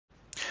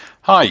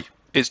Hi,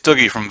 it's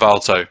Dougie from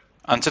Valto,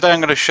 and today I'm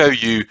going to show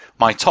you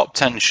my top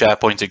 10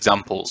 SharePoint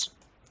examples.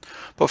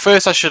 But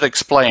first I should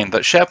explain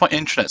that SharePoint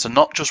intranets are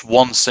not just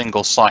one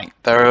single site,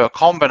 they're a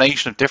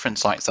combination of different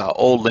sites that are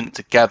all linked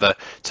together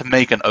to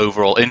make an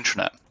overall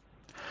intranet.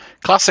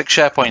 Classic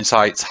SharePoint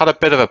sites had a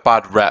bit of a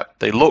bad rep,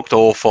 they looked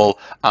awful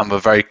and were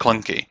very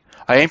clunky.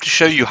 I aim to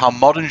show you how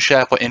modern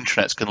SharePoint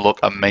intranets can look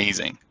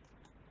amazing.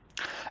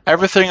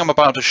 Everything I'm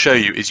about to show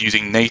you is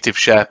using native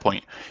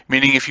SharePoint,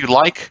 meaning if you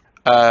like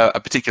a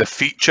particular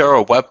feature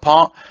or web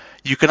part,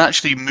 you can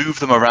actually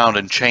move them around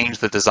and change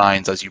the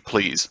designs as you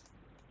please.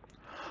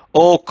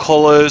 All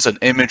colors and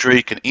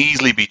imagery can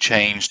easily be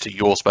changed to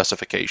your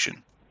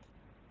specification.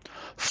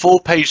 Full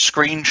page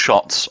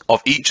screenshots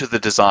of each of the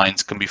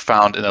designs can be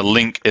found in a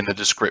link in the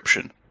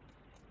description.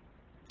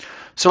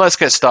 So let's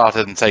get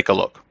started and take a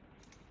look.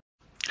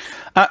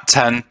 At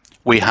 10,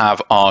 we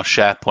have our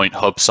SharePoint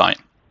Hub Site.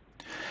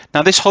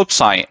 Now this Hub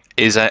Site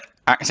is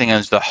acting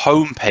as the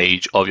home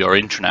page of your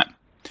intranet.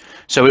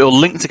 So it will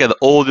link together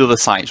all the other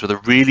sites with a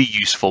really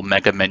useful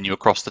mega menu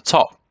across the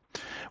top,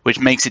 which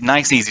makes it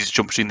nice and easy to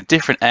jump between the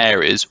different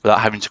areas without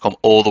having to come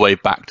all the way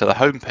back to the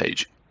home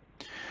page.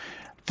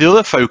 The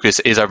other focus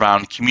is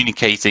around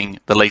communicating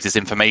the latest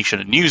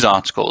information and news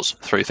articles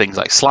through things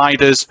like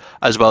sliders,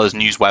 as well as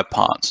news web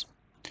parts.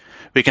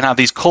 We can have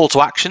these call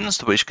to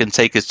actions, which can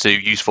take us to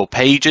useful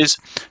pages,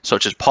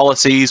 such as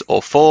policies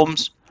or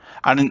forms,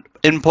 and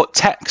input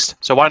text.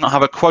 So why not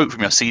have a quote from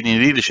your senior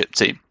leadership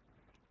team?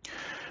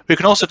 We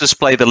can also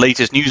display the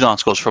latest news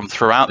articles from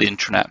throughout the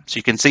intranet. So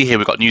you can see here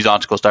we've got news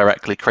articles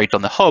directly created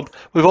on the hub.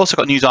 We've also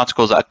got news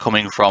articles that are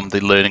coming from the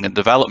Learning and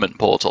Development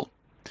portal.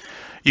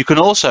 You can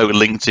also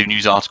link to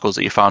news articles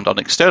that you found on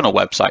external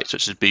websites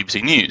such as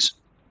BBC News.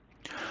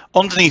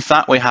 Underneath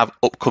that we have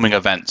upcoming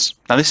events.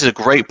 Now this is a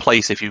great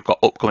place if you've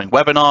got upcoming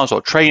webinars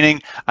or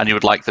training and you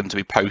would like them to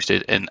be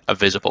posted in a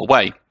visible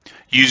way.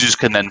 Users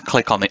can then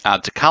click on the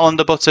Add to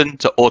Calendar button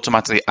to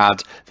automatically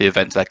add the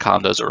event to their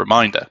calendar as a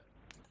reminder.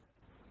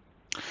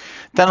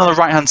 Then on the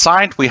right hand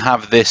side we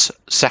have this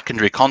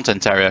secondary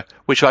content area,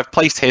 which I've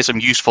placed here some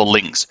useful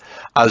links,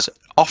 as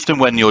often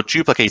when you're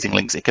duplicating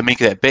links it can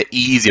make it a bit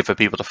easier for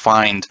people to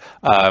find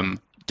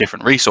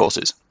different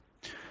resources.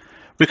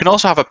 We can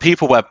also have a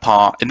people web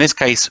part. In this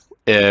case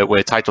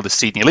we're titled the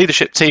Senior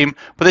Leadership Team,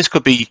 but this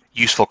could be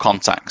useful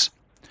contacts.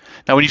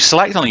 Now when you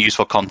select on a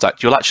useful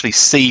contact you'll actually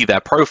see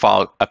their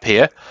profile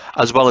appear,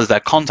 as well as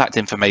their contact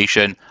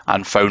information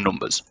and phone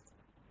numbers.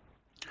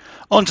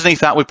 Underneath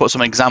that we put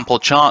some example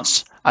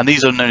charts, and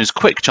these are known as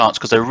quick charts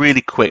because they're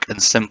really quick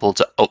and simple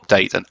to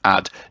update and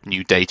add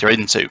new data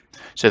into.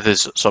 So if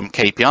there's some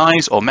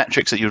KPIs or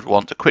metrics that you would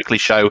want to quickly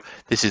show,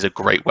 this is a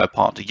great web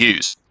part to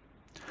use.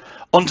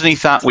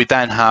 Underneath that we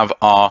then have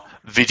our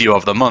video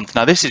of the month.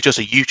 Now this is just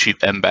a YouTube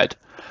embed,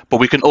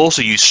 but we can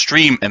also use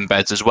stream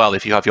embeds as well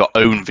if you have your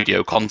own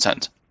video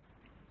content.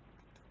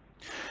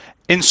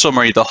 In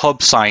summary, the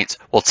hub site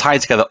will tie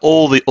together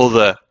all the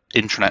other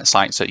intranet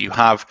sites that you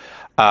have,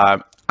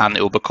 and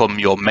it will become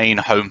your main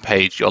home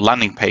page, your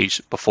landing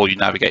page, before you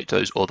navigate to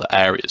those other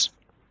areas.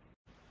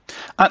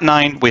 At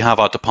 9, we have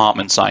our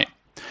department site.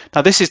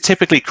 Now this is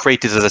typically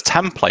created as a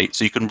template,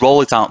 so you can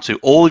roll it out to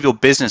all of your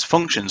business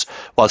functions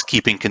whilst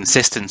keeping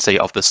consistency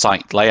of the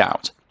site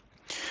layout.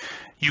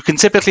 You can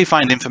typically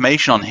find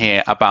information on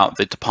here about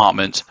the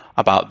department,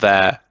 about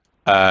their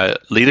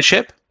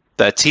leadership,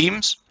 their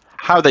teams,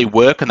 how they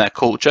work and their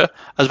culture,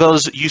 as well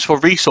as useful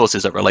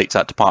resources that relate to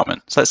that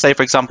department. So let's say,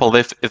 for example,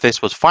 if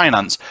this was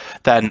finance,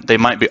 then they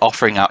might be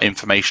offering out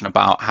information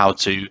about how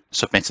to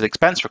submit an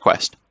expense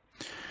request.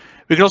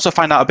 We can also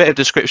find out a bit of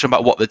description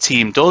about what the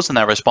team does and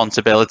their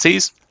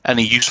responsibilities,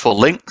 any useful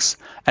links,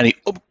 any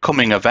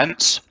upcoming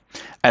events,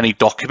 any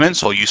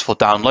documents or useful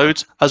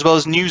downloads, as well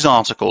as news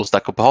articles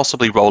that could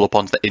possibly roll up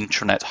onto the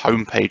intranet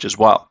homepage as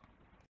well.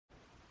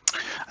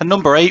 At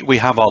number 8, we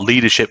have our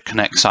Leadership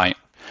Connect site.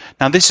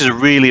 Now this is a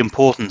really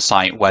important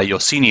site where your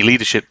senior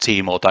leadership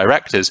team or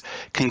directors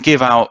can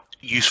give out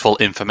useful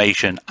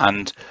information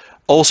and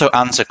also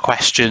answer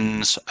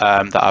questions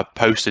that are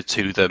posted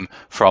to them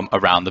from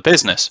around the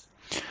business.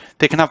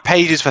 They can have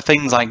pages for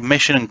things like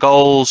mission and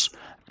goals,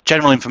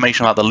 general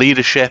information about the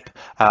leadership,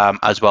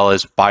 as well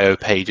as bio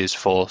pages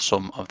for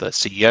some of the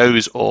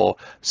CEOs or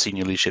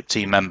senior leadership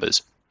team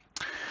members.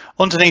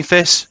 Underneath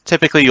this,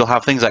 typically you'll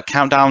have things like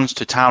countdowns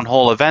to town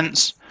hall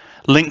events,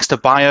 links to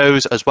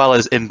bios, as well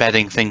as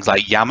embedding things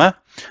like Yammer.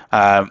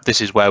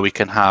 This is where we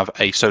can have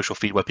a social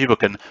feed where people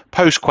can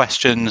post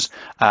questions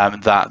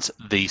that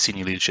the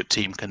senior leadership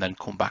team can then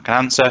come back and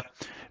answer.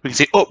 We can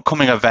see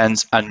upcoming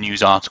events and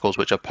news articles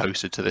which are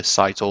posted to this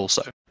site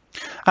also.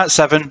 At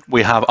 7,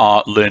 we have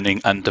our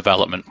Learning and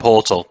Development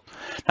portal.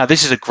 Now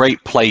this is a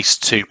great place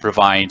to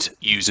provide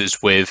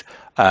users with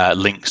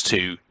links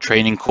to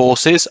training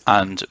courses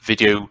and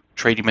video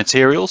training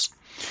materials.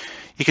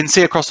 You can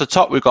see across the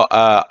top we've got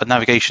a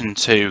navigation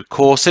to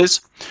courses,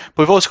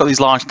 but we've also got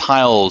these large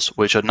tiles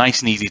which are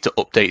nice and easy to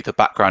update the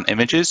background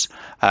images,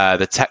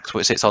 the text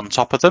which sits on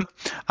top of them,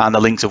 and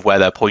the links of where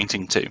they're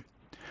pointing to.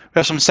 We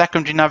have some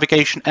secondary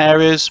navigation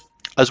areas,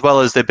 as well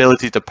as the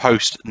ability to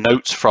post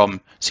notes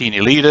from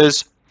senior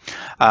leaders.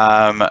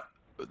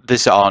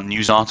 These are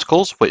news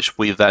articles, which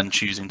we're then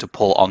choosing to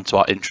pull onto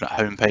our intranet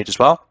homepage as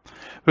well.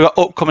 We've got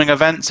upcoming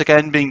events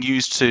again being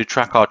used to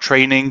track our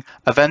training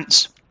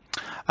events,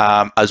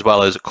 as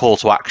well as call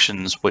to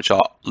actions, which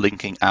are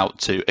linking out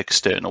to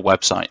external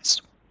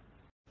websites.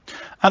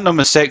 At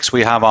number 6,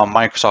 we have our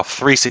Microsoft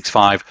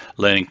 365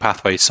 Learning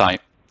Pathways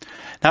site.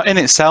 Now, in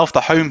itself, the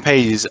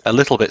homepage is a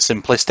little bit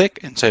simplistic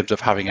in terms of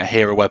having a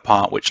hero web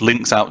part which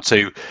links out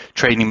to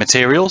training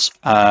materials.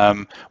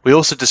 We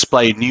also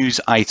display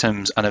news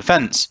items and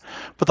events,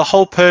 but the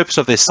whole purpose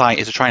of this site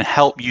is to try and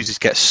help users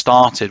get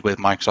started with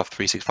Microsoft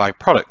 365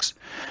 products,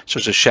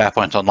 such as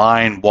SharePoint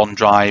Online,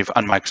 OneDrive,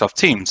 and Microsoft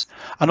Teams,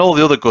 and all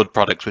the other good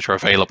products which are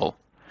available.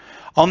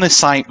 On this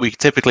site, we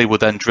typically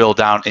would then drill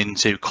down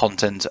into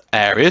content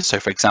areas. So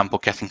for example,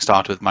 getting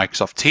started with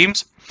Microsoft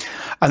Teams.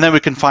 And then we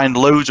can find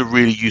loads of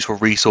really useful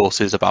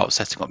resources about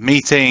setting up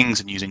meetings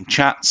and using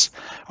chats.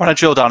 When I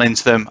drill down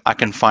into them, I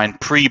can find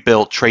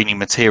pre-built training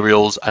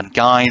materials and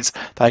guides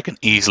that I can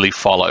easily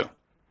follow.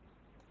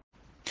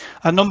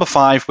 At number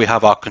 5, we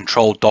have our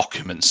control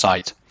documents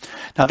site.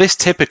 Now this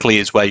typically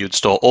is where you'd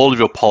store all of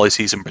your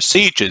policies and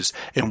procedures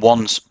in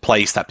one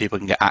place that people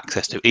can get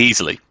access to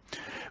easily.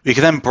 We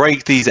can then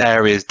break these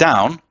areas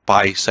down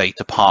by, say,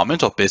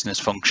 department or business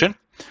function.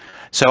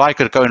 So I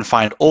could go and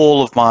find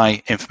all of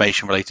my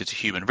information related to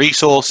human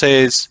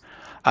resources.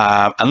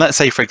 And let's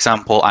say, for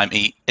example, I'm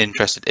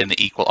interested in the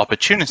equal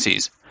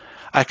opportunities.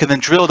 I can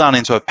then drill down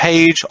into a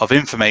page of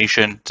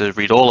information to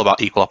read all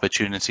about equal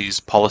opportunities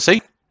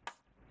policy.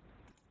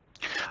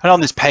 And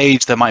on this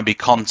page, there might be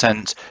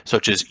content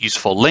such as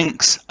useful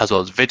links, as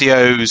well as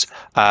videos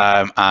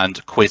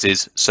and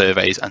quizzes,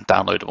 surveys, and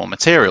downloadable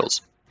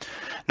materials.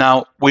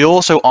 Now, we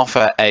also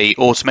offer an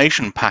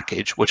automation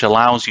package which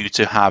allows you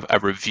to have a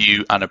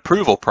review and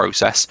approval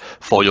process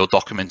for your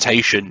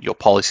documentation, your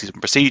policies and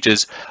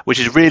procedures, which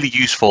is really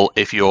useful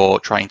if you're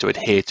trying to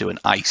adhere to an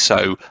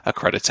ISO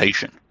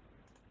accreditation.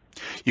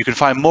 You can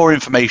find more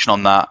information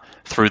on that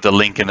through the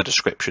link in the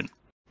description.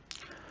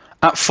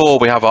 At 4,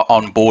 we have our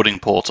Onboarding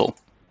Portal.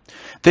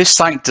 This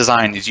site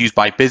design is used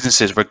by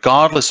businesses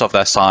regardless of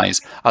their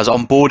size, as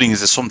onboarding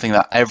is something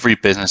that every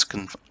business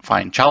can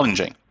find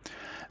challenging.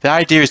 The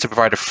idea is to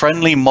provide a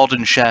friendly,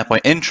 modern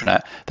SharePoint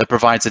intranet that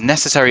provides the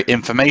necessary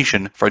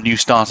information for a new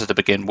starter to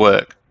begin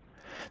work.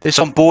 This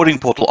onboarding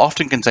portal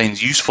often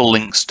contains useful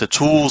links to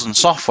tools and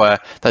software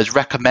that is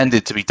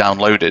recommended to be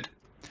downloaded.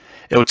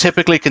 It will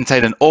typically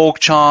contain an org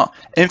chart,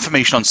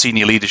 information on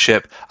senior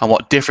leadership, and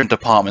what different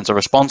departments are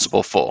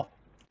responsible for.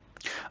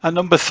 At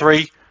number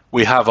 3,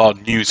 we have our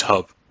News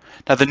Hub.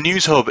 Now, the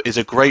News Hub is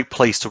a great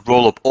place to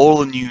roll up all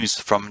the news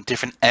from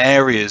different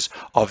areas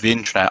of the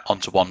intranet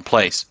onto one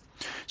place.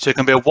 So it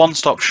can be a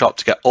one-stop shop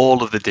to get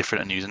all of the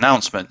different news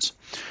announcements.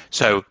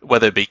 So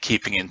whether it be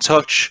keeping in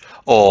touch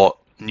or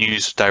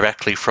news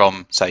directly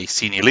from, say,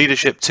 senior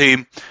leadership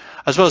team,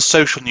 as well as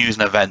social news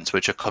and events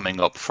which are coming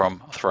up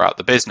from throughout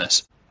the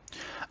business.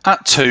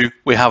 At 2,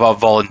 we have our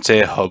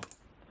Volunteer Hub.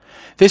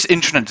 This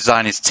intranet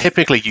design is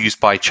typically used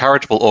by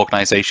charitable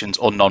organisations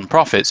or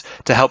non-profits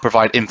to help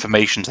provide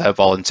information to their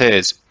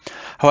volunteers.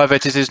 However,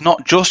 it is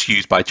not just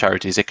used by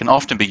charities, it can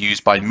often be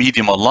used by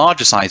medium or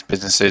larger sized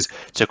businesses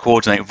to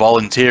coordinate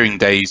volunteering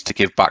days to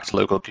give back to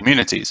local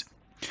communities.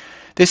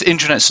 This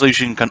intranet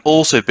solution can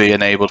also be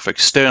enabled for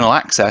external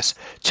access,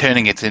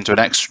 turning it into an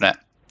extranet.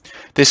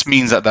 This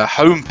means that the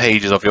home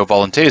pages of your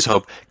Volunteers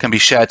Hub can be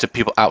shared to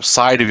people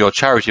outside of your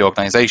charity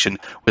organisation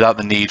without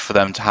the need for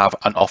them to have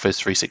an Office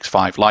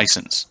 365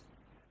 license.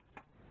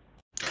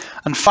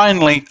 And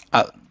finally,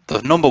 at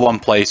the number 1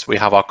 place, we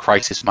have our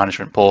Crisis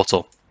Management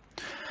Portal.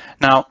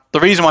 Now,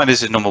 the reason why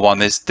this is number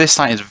 1 is this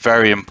site is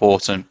very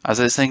important, as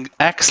it's an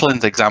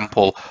excellent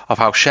example of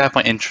how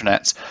SharePoint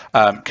intranets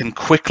can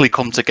quickly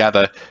come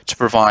together to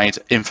provide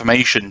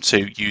information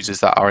to users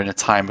that are in a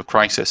time of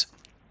crisis.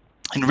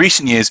 In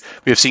recent years,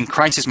 we have seen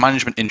crisis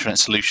management intranet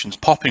solutions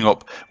popping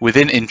up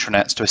within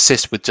intranets to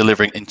assist with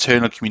delivering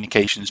internal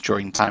communications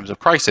during times of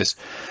crisis,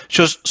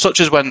 such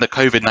as when the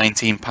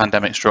COVID-19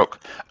 pandemic struck,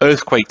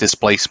 earthquake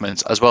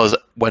displacements, as well as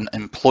when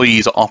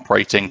employees are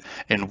operating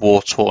in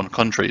war-torn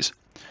countries.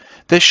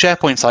 This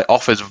SharePoint site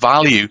offers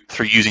value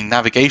through using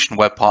navigation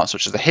web parts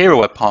such as the Hero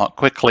web part,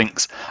 quick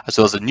links, as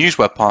well as the News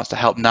web parts to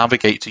help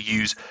navigate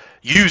to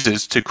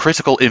users to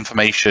critical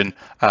information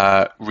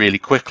really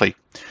quickly.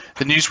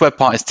 The News web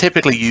part is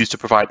typically used to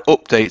provide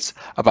updates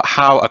about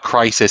how a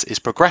crisis is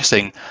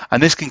progressing,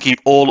 and this can keep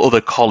all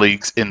other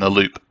colleagues in the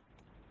loop.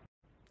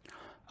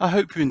 I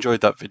hope you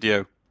enjoyed that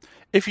video.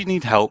 If you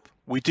need help,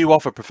 we do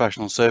offer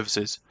professional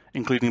services,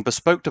 including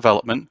bespoke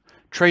development,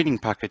 training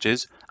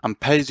packages, and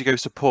pay-as-you-go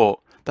support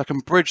that can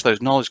bridge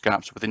those knowledge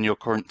gaps within your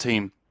current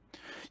team.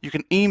 You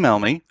can email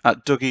me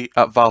at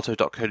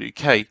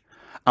dougie@valto.co.uk,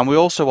 and we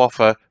also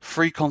offer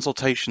free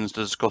consultations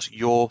to discuss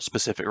your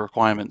specific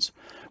requirements.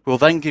 We'll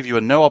then give you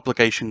a no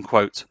obligation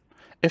quote.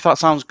 If that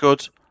sounds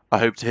good, I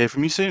hope to hear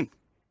from you soon.